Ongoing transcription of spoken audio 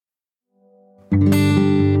Hi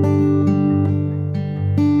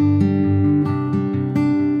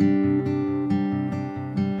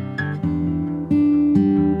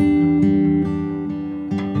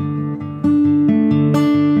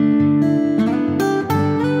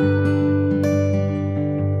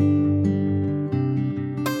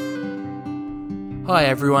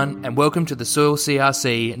everyone, and welcome to the Soil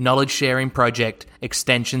CRC Knowledge Sharing Project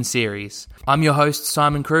Extension Series. I'm your host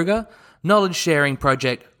Simon Kruger, Knowledge Sharing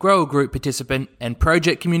Project Grower Group participant and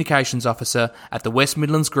Project Communications Officer at the West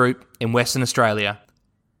Midlands Group in Western Australia.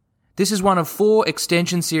 This is one of 4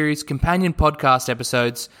 Extension Series companion podcast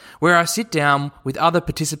episodes where I sit down with other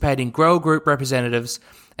participating Grower Group representatives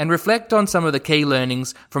and reflect on some of the key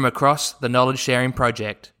learnings from across the Knowledge Sharing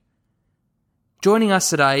Project. Joining us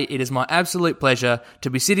today, it is my absolute pleasure to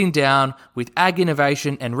be sitting down with Ag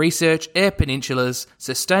Innovation and Research Eyre Peninsula's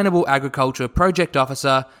Sustainable Agriculture Project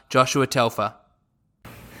Officer, Joshua Telfer.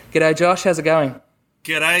 G'day Josh, how's it going?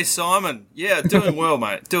 G'day Simon. Yeah, doing well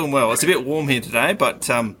mate, doing well. It's a bit warm here today, but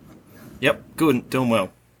good, doing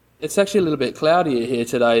well. It's actually a little bit cloudier here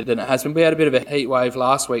today than it has been. We had a bit of a heat wave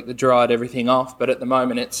last week that dried everything off, but at the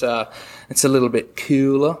moment it's a little bit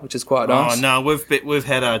cooler, which is quite nice. Oh no,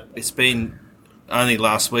 it's been only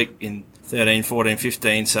last week in 13, 14,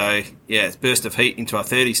 15, so yeah, it's burst of heat into our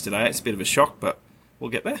 30s today. It's a bit of a shock, but we'll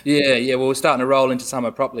get there. Yeah, well, we're starting to roll into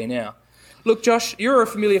summer properly now. Look, Josh, you're a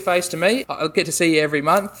familiar face to me. I get to see you every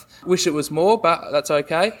month. Wish it was more, but that's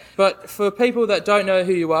okay. But for people that don't know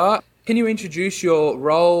who you are, can you introduce your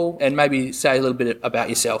role and maybe say a little bit about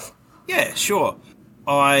yourself? Yeah, sure.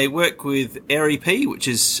 I work with AIREP, which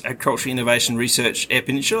is Agricultural Innovation Research Eyre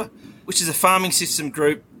Peninsula, which is a farming system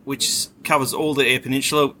group which covers all the Eyre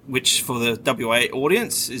Peninsula, which for the WA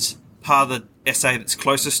audience is part of the SA that's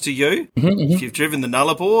closest to you. Mm-hmm. If you've driven the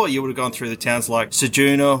Nullarbor, you would have gone through the towns like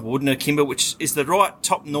Ceduna, Woodner, Kimber, which is the right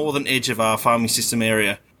top northern edge of our farming system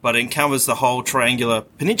area. But it covers the whole triangular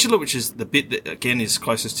peninsula, which is the bit that, again, is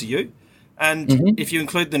closest to you. And if you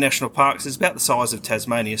include the national parks, it's about the size of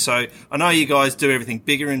Tasmania. So I know you guys do everything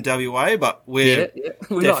bigger in WA, but we're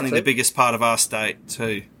definitely the biggest part of our state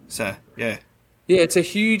too. So, yeah. Yeah, it's a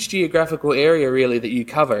huge geographical area, really, that you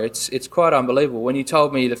cover. It's quite unbelievable. When you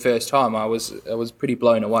told me the first time, I was pretty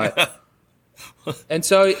blown away. And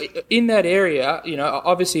so, in that area,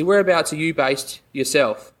 obviously, whereabouts are you based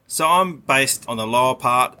yourself? So I'm based on the lower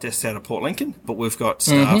part, just out of Port Lincoln, but we've got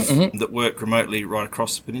staff that work remotely right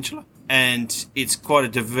across the peninsula, and it's quite a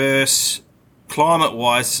diverse.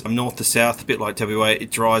 Climate-wise, from north to south, a bit like WA, it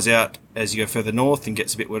dries out as you go further north and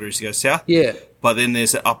gets a bit wetter as you go south. Yeah. But then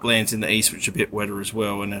there's the uplands in the east, which are a bit wetter as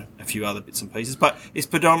well, and a few other bits and pieces. But it's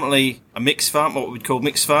predominantly a mixed farm, what we'd call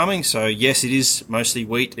mixed farming. So, yes, it is mostly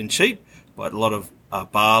wheat and sheep, but a lot of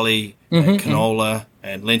barley and canola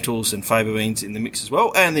and lentils and faba beans in the mix as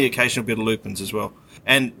well, and the occasional bit of lupins as well,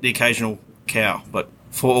 and the occasional cow. But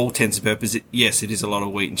for all intents and purposes, yes, it is a lot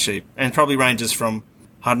of wheat and sheep, and probably ranges from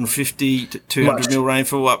 150 to 200 mil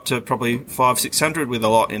rainfall up to probably 500-600, with a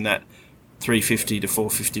lot in that 350 to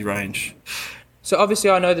 450 range. So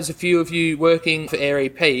obviously I know there's a few of you working for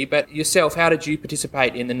AIREP, but yourself, how did you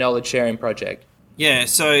participate in the Knowledge Sharing Project? Yeah,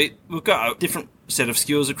 so we've got a different set of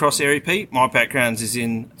skills across AIREP. My background is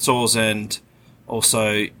in soils and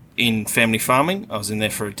also in family farming. I was in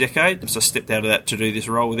there for a decade, so I stepped out of that to do this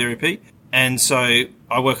role with AIREP. And so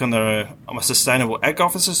I work I'm a sustainable ag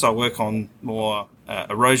officer, so I work on more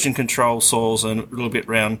erosion control, soils, and a little bit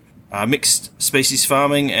around mixed species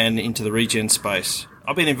farming and into the regen space.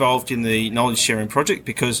 I've been involved in the Knowledge Sharing Project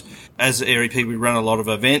because as AIREP we run a lot of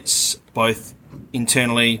events, both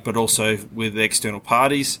internally but also with external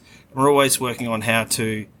parties. We're always working on how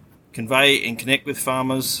to convey and connect with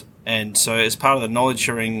farmers, and so as part of the Knowledge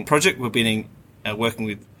Sharing Project we've been working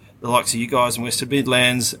with the likes of you guys in Western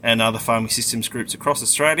Midlands and other farming systems groups across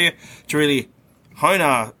Australia to really hone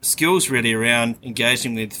our skills really around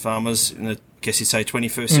engaging with farmers in the, I guess you'd say,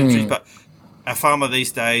 21st century. But our farmer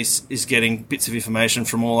these days is getting bits of information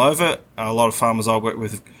from all over. A lot of farmers I work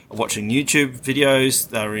with are watching YouTube videos,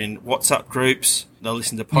 they're in WhatsApp groups, they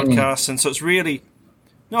listen to podcasts, and so it's really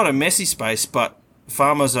not a messy space, but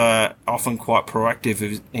farmers are often quite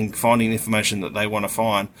proactive in finding information that they want to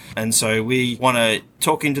find. And so we want to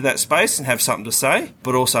talk into that space and have something to say,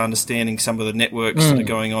 but also understanding some of the networks that are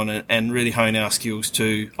going on and really hone our skills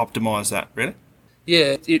to optimise that, really.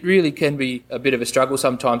 Yeah, it really can be a bit of a struggle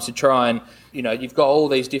sometimes to try and you've got all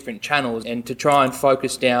these different channels, and to try and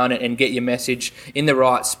focus down and get your message in the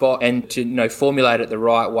right spot and to formulate it the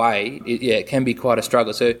right way, it can be quite a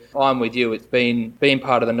struggle. So I'm with you. It's being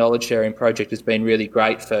part of the knowledge sharing project has been really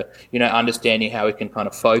great for understanding how we can kind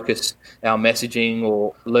of focus our messaging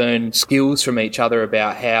or learn skills from each other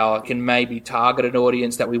about how we can maybe target an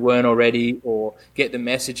audience that we weren't already, or get the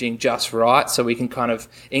messaging just right so we can kind of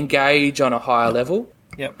engage on a higher level.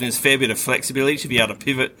 Yep, there's a fair bit of flexibility to be able to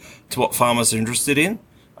pivot to what farmers are interested in,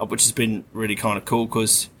 which has been really kind of cool,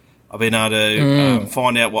 because I've been able to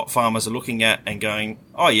find out what farmers are looking at and going,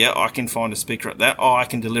 oh yeah, I can find a speaker at that. Oh, I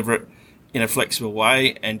can deliver it in a flexible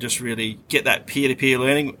way, and just really get that peer-to-peer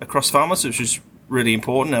learning across farmers, which is really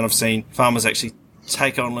important. And I've seen farmers actually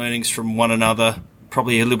take on learnings from one another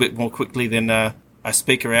probably a little bit more quickly than a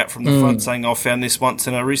speaker out from the front saying, I found this once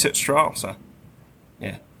in a research trial. So,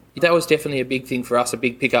 yeah. That was definitely a big thing for us, a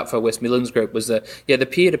big pickup for West Midlands Group, was the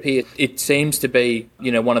peer-to-peer. It seems to be,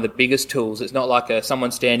 one of the biggest tools. It's not like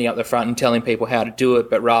someone standing up the front and telling people how to do it,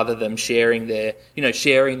 but rather them sharing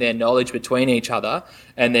their knowledge between each other,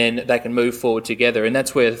 and then they can move forward together. And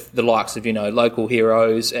that's where the likes of, local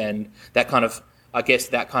heroes and that kind of, I guess,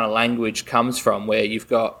 that kind of language comes from, where you've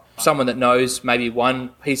got someone that knows maybe one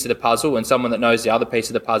piece of the puzzle and someone that knows the other piece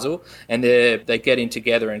of the puzzle, and they're getting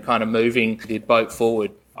together and kind of moving the boat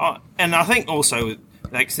forward. Oh, and I think also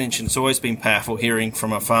that extension, it's always been powerful hearing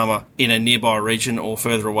from a farmer in a nearby region or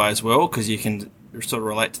further away as well, because you can sort of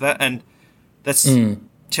relate to that. And that's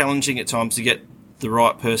challenging at times to get the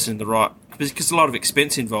right person, because there's a lot of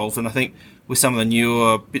expense involved. And I think with some of the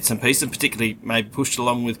newer bits and pieces, and particularly maybe pushed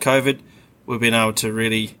along with COVID, we've been able to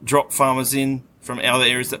really drop farmers in from other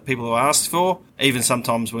areas that people have asked for, even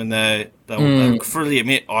sometimes when they'll freely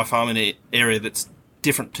admit, I farm in an area that's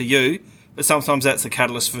different to you. But sometimes that's the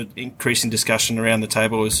catalyst for increasing discussion around the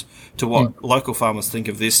table as to what local farmers think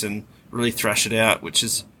of this, and really thrash it out, which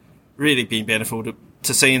has really been beneficial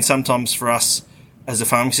to see. And sometimes for us as a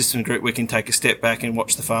farming system group, we can take a step back and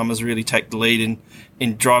watch the farmers really take the lead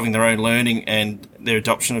in driving their own learning and their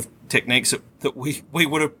adoption of techniques that we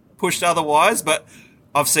would have pushed otherwise. But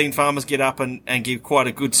I've seen farmers get up and give quite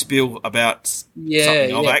a good spiel about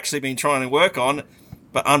something I've actually been trying to work on.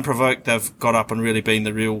 But unprovoked, they've got up and really been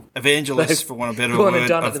the real evangelists, for want of a better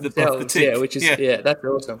word, of the tip. Which is that's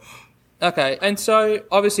awesome. Okay, and so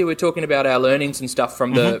obviously we're talking about our learnings and stuff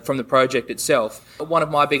from the project itself. One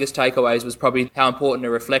of my biggest takeaways was probably how important a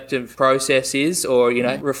reflective process is, or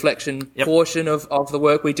reflection portion of the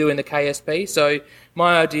work we do in the KSP. So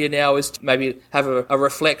my idea now is to maybe have a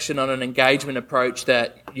reflection on an engagement approach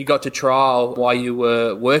that you got to trial while you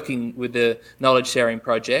were working with the knowledge sharing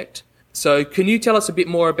project. So can you tell us a bit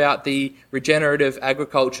more about the Regenerative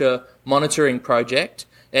Agriculture Monitoring Project,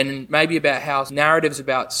 and maybe about how narratives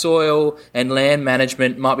about soil and land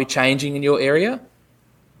management might be changing in your area?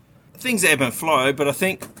 Things ebb and flow, but I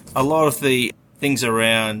think a lot of the things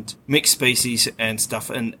around mixed species and stuff,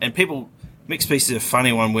 and people, mixed species are a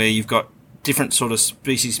funny one, where you've got different sort of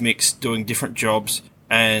species mix doing different jobs,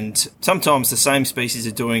 and sometimes the same species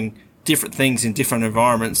are doing different things in different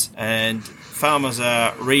environments, and farmers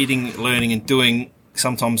are reading, learning and doing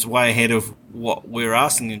sometimes way ahead of what we're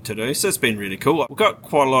asking them to do. So it's been really cool. We've got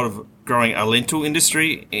quite a lot of growing a lentil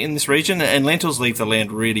industry in this region, and lentils leave the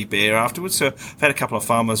land really bare afterwards. So I've had a couple of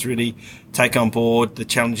farmers really take on board the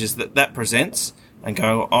challenges that presents and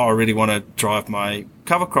go, I really want to drive my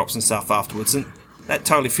cover crops and stuff afterwards. And that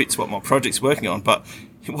totally fits what my project's working on, but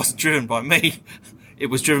it wasn't driven by me. It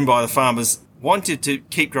was driven by the farmers wanted to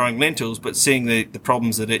keep growing lentils, but seeing the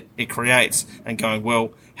problems that it creates and going,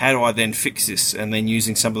 well, how do I then fix this? And then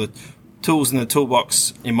using some of the tools in the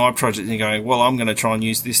toolbox in my project and going, well, I'm going to try and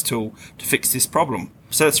use this tool to fix this problem.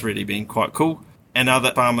 So that's really been quite cool. And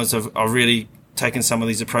other farmers are really taken some of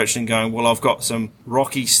these approaches and going, well, I've got some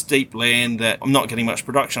rocky, steep land that I'm not getting much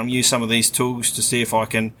production. I'm using some of these tools to see if I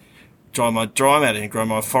can dry matter and grow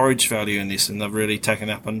my forage value in this. And they've really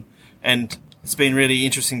taken up and it's been really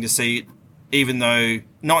interesting to see, even though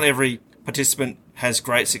not every participant has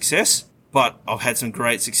great success, but I've had some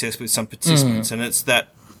great success with some participants, and it's that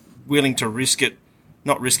willing to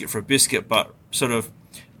not risk it for a biscuit, but sort of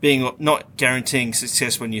being not guaranteeing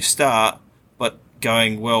success when you start, but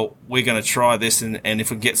going, well, we're going to try this, and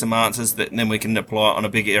if we get some answers, then we can apply it on a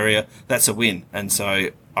big area, that's a win. And so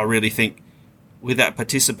I really think with that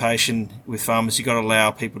participation with farmers, you've got to allow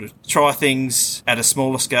people to try things at a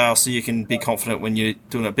smaller scale so you can be confident when you're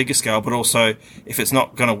doing a bigger scale. But also, if it's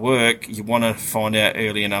not going to work, you want to find out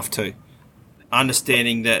early enough too.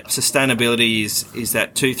 Understanding that sustainability is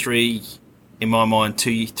that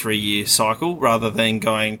 2-3 year cycle, rather than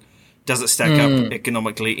going, does it stack up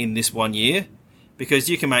economically in this 1 year? Because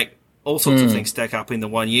you can make all sorts of things stack up in the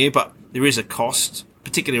 1 year, but there is a cost,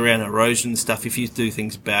 particularly around erosion and stuff, if you do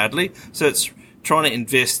things badly. So it's trying to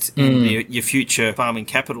invest in your future farming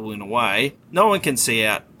capital in a way. No one can see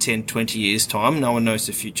out 10, 20 years' time. No one knows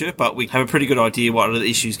the future, but we have a pretty good idea what the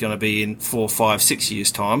issue is going to be in 4, 5, 6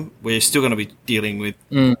 years' time. We're still going to be dealing with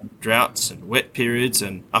droughts and wet periods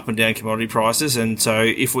and up and down commodity prices. And so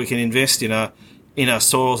if we can invest in our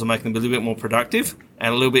soils and make them a little bit more productive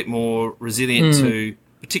and a little bit more resilient to,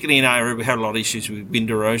 particularly in our area, we had a lot of issues with wind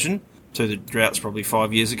erosion. So the droughts probably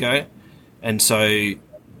 5 years ago. And so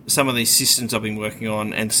some of these systems I've been working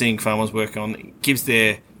on and seeing farmers work on gives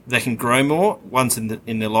they can grow more. Once in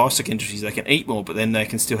their livestock industries, they can eat more, but then they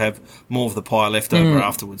can still have more of the pie left over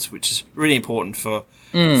afterwards, which is really important for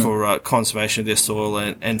conservation of their soil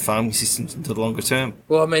and farming systems into the longer term.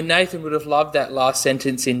 Well, I mean, Nathan would have loved that last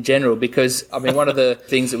sentence in general because, I mean, one of the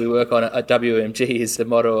things that we work on at WMG is the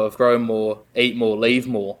motto of grow more, eat more, leave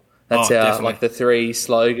more. That's the three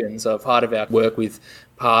slogans of part of our work with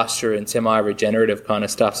pasture and semi-regenerative kind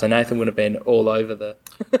of stuff. So Nathan would have been all over the.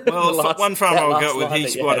 Well, one farmer I'll go with,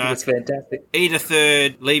 he's it's fantastic. Eat a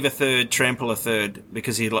third, leave a third, trample a third,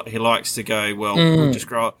 because he likes to go, well, we'll just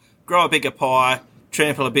grow a bigger pie,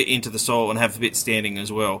 trample a bit into the soil and have a bit standing as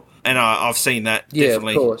well. And I've seen that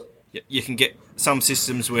definitely. Of course. You can get some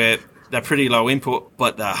systems where they're pretty low input,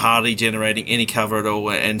 but they're hardly generating any cover at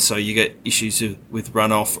all, and so you get issues with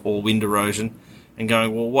runoff or wind erosion and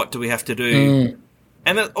going, well, what do we have to do?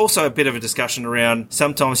 And also a bit of a discussion around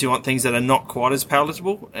sometimes you want things that are not quite as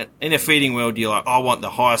palatable. In a feeding world, you're like, I want the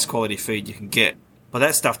highest quality feed you can get. But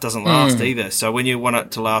that stuff doesn't last either. So when you want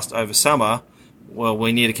it to last over summer, well,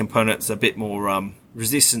 we need a component that's a bit more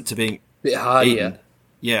resistant to being bit hardier. Eaten.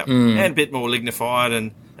 Yeah, and a bit more lignified.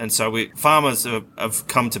 And so farmers have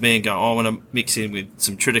come to me and go, I want to mix in with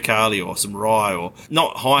some triticale or some rye, or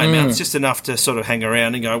not high amounts, just enough to sort of hang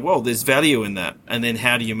around and go, well, there's value in that. And then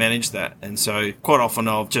how do you manage that? And so quite often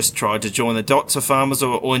I'll just try to join the dots of farmers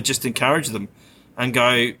or just encourage them and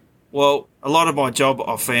go, well, a lot of my job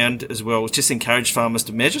I've found as well is just encourage farmers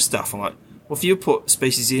to measure stuff. I'm like, well, if you put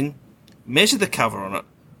species in, measure the cover on it,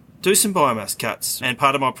 do some biomass cuts. And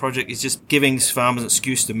part of my project is just giving farmers an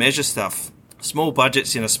excuse to measure stuff. Small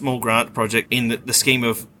budgets in a small grant project in the scheme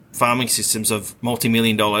of farming systems of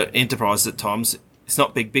multi-million-dollar enterprises at times, it's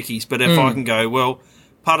not big bickies. But if I can go, well,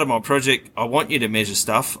 part of my project, I want you to measure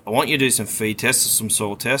stuff. I want you to do some feed tests or some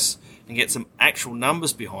soil tests and get some actual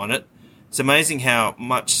numbers behind it. It's amazing how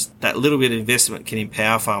much that little bit of investment can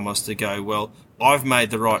empower farmers to go, well, I've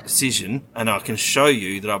made the right decision and I can show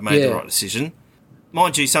you that I've made the right decision.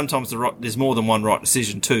 Mind you, sometimes there's more than one right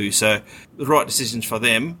decision too. So the right decision's for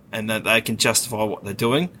them, and that they can justify what they're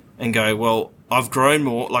doing and go, well, I've grown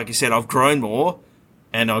more. Like you said, I've grown more,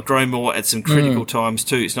 and I've grown more at some critical times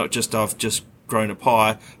too. It's not just I've just grown a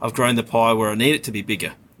pie. I've grown the pie where I need it to be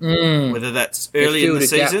bigger. Whether that's early in the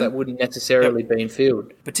season, gap that wouldn't necessarily be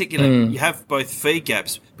filled. Particularly, you have both feed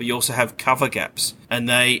gaps, but you also have cover gaps, and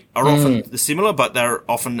they are often similar, but they're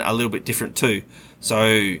often a little bit different too.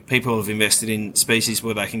 So people have invested in species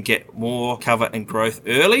where they can get more cover and growth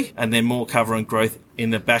early, and then more cover and growth in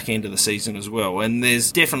the back end of the season as well. And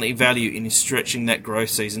there's definitely value in stretching that growth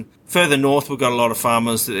season. Further north, we've got a lot of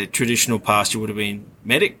farmers that their traditional pasture would have been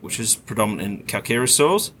medic, which is predominant in calcareous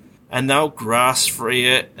soils, and they'll grass free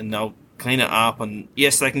it and they'll clean it up. And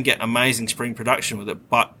yes, they can get amazing spring production with it,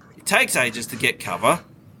 but it takes ages to get cover.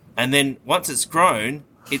 And then once it's grown,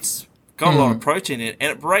 it's got a lot of protein in it,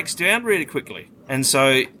 and it breaks down really quickly. And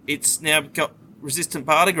so it's now got resistant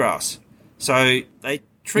barley grass. So they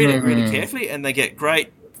treat it really carefully, and they get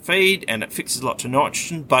great feed, and it fixes a lot to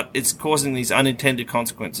nitrogen, but it's causing these unintended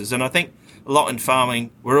consequences. And I think a lot in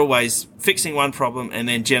farming, we're always fixing one problem and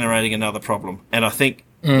then generating another problem. And I think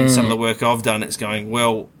in some of the work I've done, it's going,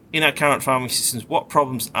 well, in our current farming systems, what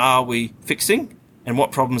problems are we fixing and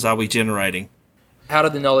what problems are we generating? How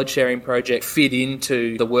did the knowledge sharing project fit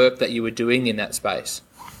into the work that you were doing in that space?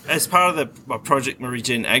 As part of my project, my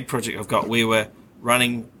Regen Ag project I've got, we were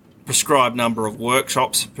running prescribed number of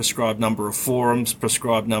workshops, prescribed number of forums,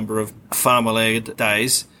 prescribed number of farmer-led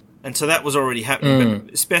days. And so that was already happening.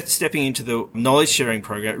 But stepping into the knowledge sharing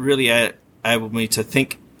program really enabled me to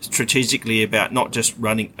think strategically about not just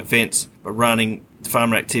running events, but running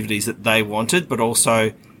farmer activities that they wanted, but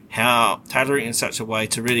also how tailoring in such a way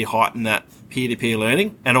to really heighten that peer-to-peer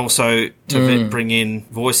learning, and also to bring in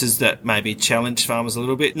voices that maybe challenge farmers a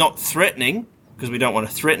little bit, not threatening, because we don't want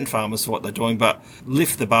to threaten farmers for what they're doing, but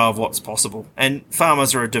lift the bar of what's possible. And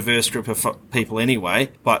farmers are a diverse group of people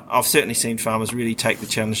anyway, but I've certainly seen farmers really take the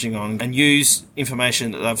challenging on and use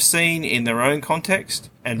information that they've seen in their own context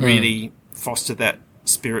and really foster that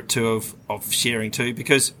spirit too of sharing too,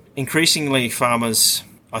 because increasingly farmers,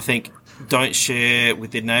 I think, don't share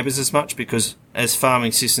with their neighbours as much because as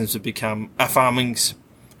farming systems have farming's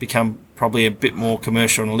become probably a bit more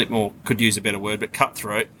commercial and a little more, could use a better word, but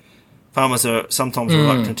cutthroat. Farmers are sometimes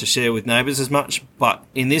reluctant to share with neighbours as much, but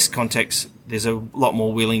in this context, there's a lot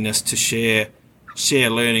more willingness to share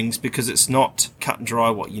learnings because it's not cut and dry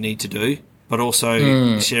what you need to do, but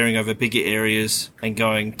also sharing over bigger areas and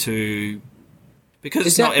going to... Because is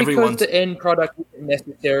it's not everyone's... because the end product isn't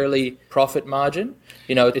necessarily profit margin?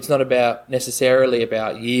 You know, it's not necessarily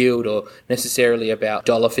about yield or necessarily about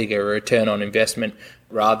dollar figure or return on investment,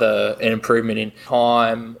 rather an improvement in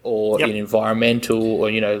time or in environmental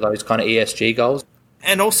or, you know, those kind of ESG goals.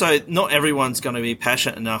 And also, not everyone's going to be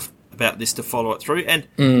passionate enough about this to follow it through.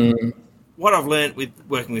 And what I've learned with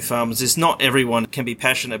working with farmers is not everyone can be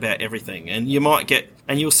passionate about everything. And you might get,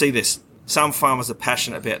 and you'll see this, some farmers are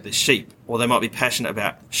passionate about their sheep, or they might be passionate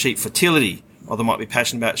about sheep fertility, or they might be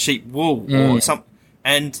passionate about sheep wool, or something.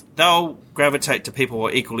 And they'll gravitate to people who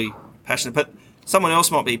are equally passionate. But someone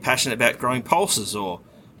else might be passionate about growing pulses or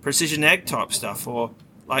precision ag type stuff, or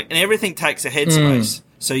and everything takes a headspace.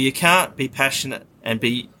 So you can't be passionate and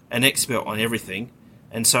be an expert on everything.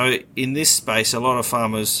 And so in this space, a lot of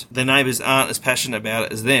farmers, their neighbours aren't as passionate about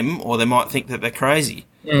it as them, or they might think that they're crazy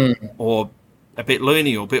or a bit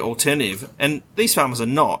loony or a bit alternative. And these farmers are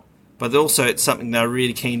not, but also it's something they're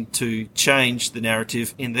really keen to change the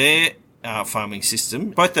narrative in their farming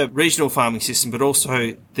system, both the regional farming system, but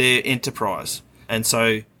also their enterprise. And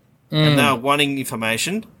so and they're wanting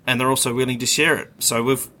information, and they're also willing to share it.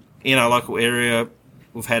 So in our local area,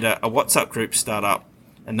 we've had a WhatsApp group start up,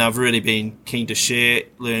 and they've really been keen to share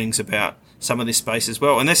learnings about some of this space as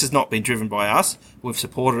well. And this has not been driven by us. We've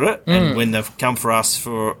supported it. And when they've come for us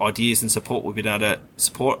for ideas and support, we've been able to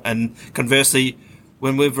support. And conversely,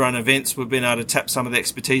 when we've run events, we've been able to tap some of the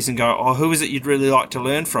expertise and go, oh, who is it you'd really like to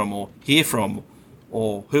learn from or hear from?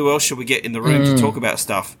 Or who else should we get in the room to talk about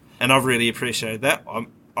stuff? And I've really appreciated that.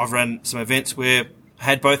 I've run some events where I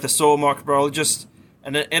had both a soil microbiologist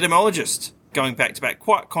and an etymologist going back to back,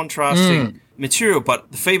 quite contrasting material.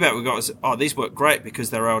 But the feedback we got was, oh, these work great because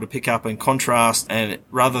they were able to pick up and contrast, and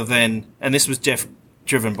rather than, and this was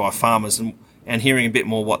driven by farmers and hearing a bit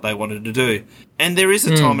more what they wanted to do. And there is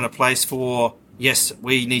a time and a place for, yes,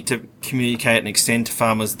 we need to communicate and extend to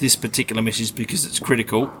farmers this particular message because it's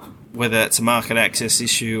critical, whether it's a market access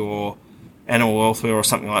issue or animal welfare or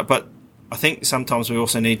something like that. But I think sometimes we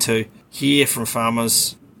also need to hear from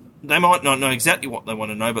farmers. They might not know exactly what they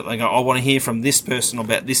want to know, but they go, I want to hear from this person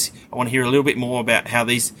about this. I want to hear a little bit more about how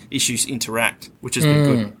these issues interact, which has been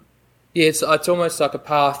good. Yeah, it's almost like a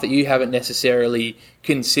path that you haven't necessarily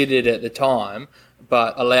considered at the time,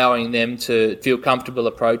 but allowing them to feel comfortable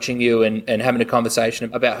approaching you and having a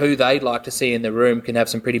conversation about who they'd like to see in the room can have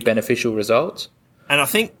some pretty beneficial results. And I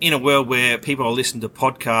think in a world where people are listening to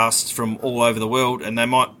podcasts from all over the world and they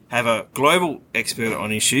might have a global expert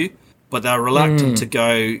on an issue, but they're reluctant to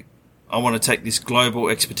go, I want to take this global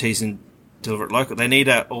expertise and deliver it local. They need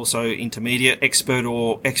also intermediate expert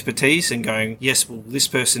or expertise and going, yes, well, this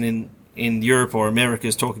person in Europe or America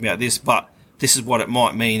is talking about this, but this is what it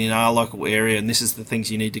might mean in our local area, and this is the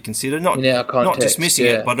things you need to consider. Not dismissing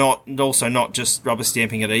it, but not just rubber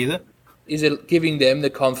stamping it either. Is it giving them the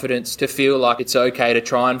confidence to feel like it's okay to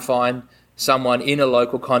try and find someone in a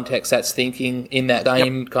local context that's thinking in that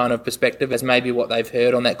same kind of perspective as maybe what they've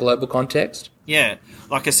heard on that global context? Yeah.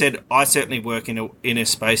 Like I said, I certainly work in a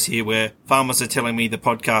space here where farmers are telling me the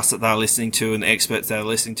podcasts that they're listening to and the experts they're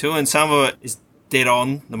listening to, and some of it is dead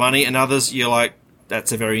on the money, and others you're like,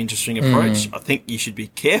 that's a very interesting approach. I think you should be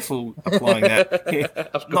careful applying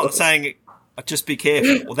that. Not saying just be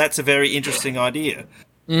careful. Well, that's a very interesting idea.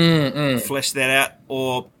 Flesh that out.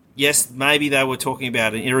 Or, yes, maybe they were talking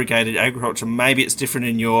about an irrigated agriculture. Maybe it's different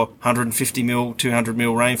in your 150 mil, 200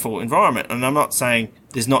 mil rainfall environment. And I'm not saying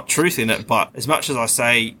there's not truth in it, but as much as I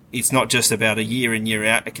say it's not just about a year in, year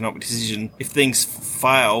out economic decision, if things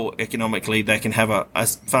fail economically, they can have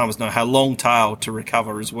as farmers know, a long tail to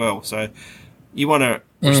recover as well. So you want to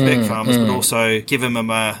respect farmers, but also give them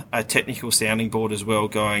a technical sounding board as well,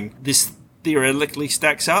 going, this theoretically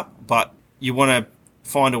stacks up, but you want to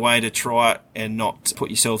find a way to try it and not put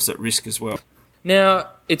yourselves at risk as well. Now,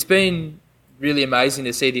 it's been really amazing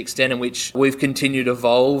to see the extent in which we've continued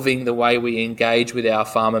evolving the way we engage with our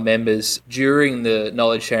farmer members during the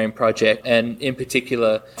knowledge sharing project. And in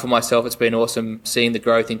particular, for myself, it's been awesome seeing the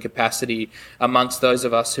growth in capacity amongst those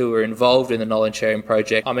of us who are involved in the knowledge sharing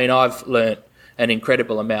project. I mean, I've learnt an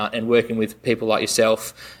incredible amount, and working with people like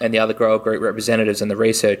yourself and the other grower group representatives and the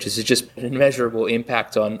researchers is just an immeasurable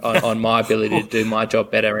impact on my ability to do my job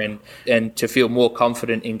better and to feel more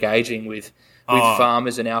confident engaging with with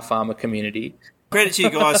farmers and our farmer community. Credit to you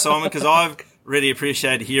guys, Simon, because I've really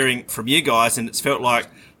appreciated hearing from you guys, and it's felt like,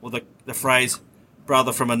 well, the phrase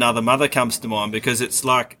brother from another mother comes to mind, because it's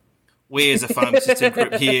like we as a farm system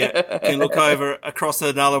group here can look over across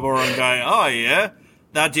the Nullarbor and go, oh yeah,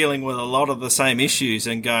 they're dealing with a lot of the same issues,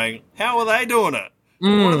 and going, how are they doing it?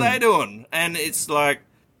 What are they doing? And it's like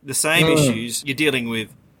the same issues you're dealing with.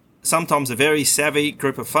 Sometimes a very savvy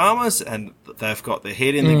group of farmers, and they've got their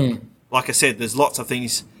head in the... Like I said, there's lots of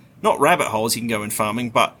things, not rabbit holes you can go in farming,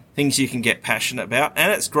 but things you can get passionate about,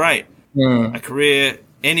 and it's great. A career,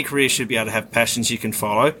 any career should be able to have passions you can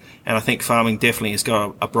follow, and I think farming definitely has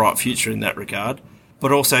got a bright future in that regard.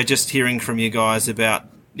 But also just hearing from you guys about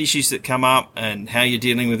the issues that come up and how you're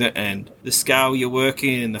dealing with it, and the scale you're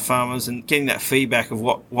working and the farmers, and getting that feedback of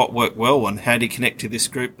what worked well and how do you connect to this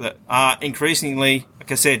group that are increasingly,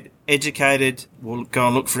 like I said, educated, will go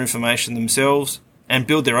and look for information themselves and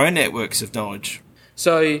build their own networks of knowledge.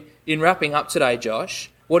 So in wrapping up today, Josh,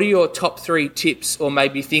 what are your top 3 tips or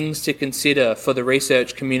maybe things to consider for the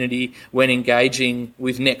research community when engaging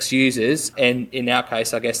with next users? And in our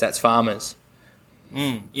case, I guess that's farmers.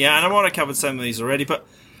 Yeah, and I might have covered some of these already, but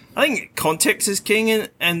I think context is king.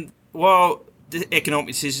 And while the economic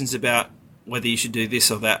decisions about whether you should do this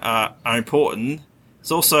or that are important,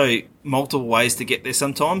 there's also multiple ways to get there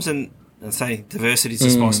sometimes. And say diversity is the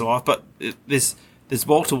spice of life, but there's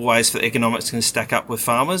multiple ways for economics can stack up with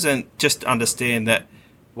farmers, and just understand that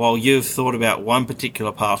while you've thought about one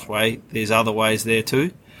particular pathway, there's other ways there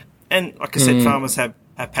too. And like I said, farmers have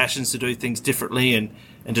passions to do things differently and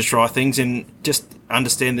to try things, and just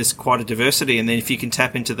understand there's quite a diversity. And then if you can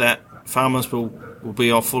tap into that, farmers will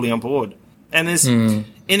be all fully on board. And there's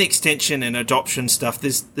in extension and adoption stuff,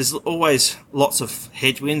 there's always lots of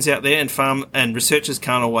headwinds out there, and researchers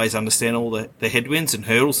can't always understand all the headwinds and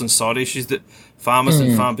hurdles and side issues that farmers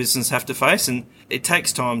and farm business have to face. And it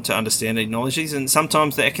takes time to understand and acknowledge these. And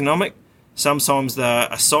sometimes they're economic, sometimes they're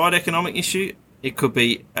a side economic issue. It could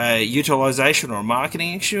be a utilisation or a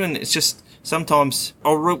marketing issue, and it's just sometimes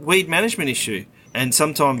a weed management issue. And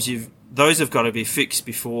sometimes those have got to be fixed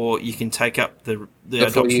before you can take up the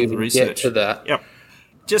adoption of the research. Get to that. Yep.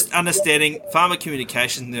 Just understanding farmer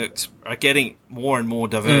communication networks are getting more and more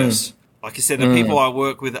diverse. Like I said, the people I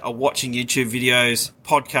work with are watching YouTube videos,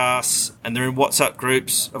 podcasts, and they're in WhatsApp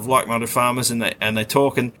groups of like-minded farmers, and they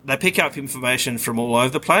talk, and they pick up information from all over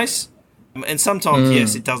the place. And sometimes,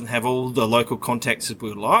 yes, it doesn't have all the local context that we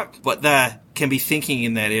would like, but they can be thinking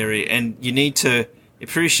in that area, and you need to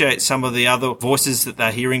appreciate some of the other voices that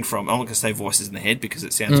they're hearing from. I'm not going to say voices in the head because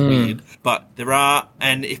it sounds weird, but there are,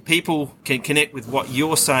 and if people can connect with what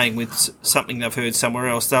you're saying with something they've heard somewhere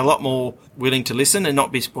else, they're a lot more willing to listen and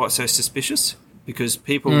not be quite so suspicious, because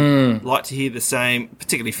people like to hear the same,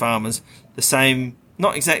 particularly farmers, the same,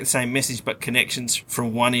 not exactly the same message, but connections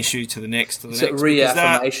from one issue to the next to the next. It's a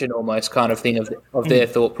reaffirmation almost kind of thing of their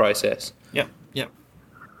thought process. Yep.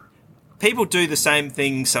 People do the same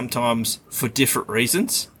thing sometimes for different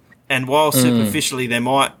reasons, and while superficially they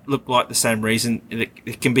might look like the same reason,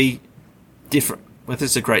 it can be different. Whether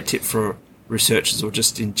it's a great tip for researchers or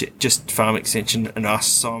just farm extension and us,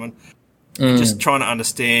 Simon, just trying to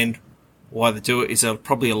understand why they do it is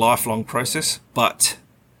probably a lifelong process, but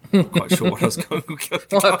I'm not quite sure what I was going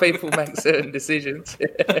with. Why people make certain decisions.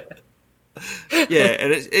 Yeah,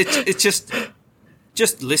 and it's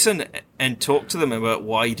just listen and talk to them about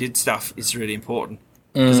why you did stuff is really important.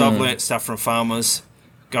 Because I've learnt stuff from farmers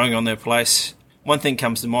going on their place. One thing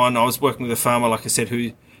comes to mind, I was working with a farmer, like I said,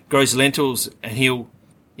 who grows lentils, and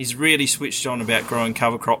he's really switched on about growing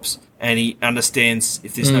cover crops, and he understands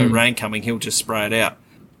if there's no rain coming, he'll just spray it out.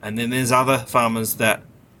 And then there's other farmers that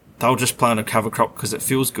they'll just plant a cover crop because it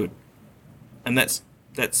feels good. And that's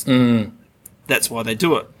why they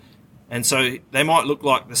do it. And so they might look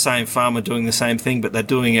like the same farmer doing the same thing, but they're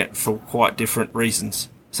doing it for quite different reasons.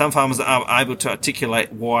 Some farmers are able to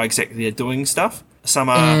articulate why exactly they're doing stuff. Some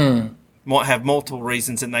might have multiple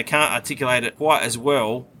reasons and they can't articulate it quite as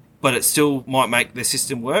well, but it still might make their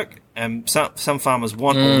system work. And some farmers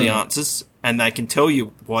want all the answers, and they can tell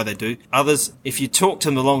you why they do. Others, if you talk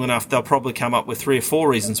to them long enough, they'll probably come up with 3 or 4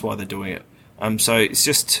 reasons why they're doing it. So it's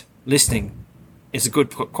just listening is a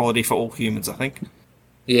good quality for all humans, I think.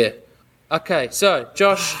 Yeah. Okay, so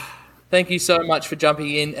Josh, thank you so much for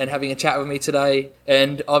jumping in and having a chat with me today,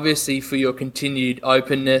 and obviously for your continued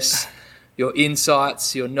openness, your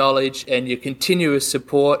insights, your knowledge, and your continuous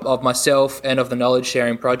support of myself and of the Knowledge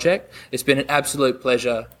Sharing Project. It's been an absolute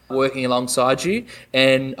pleasure working alongside you,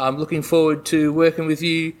 and I'm looking forward to working with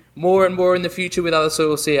you more and more in the future with other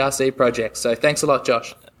Soil CRC projects. So thanks a lot,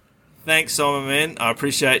 Josh. Thanks, Simon, man. I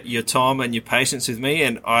appreciate your time and your patience with me,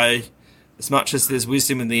 and as much as there's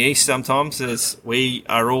wisdom in the east sometimes, we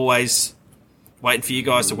are always waiting for you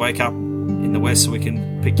guys to wake up in the west so we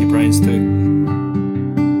can pick your brains too.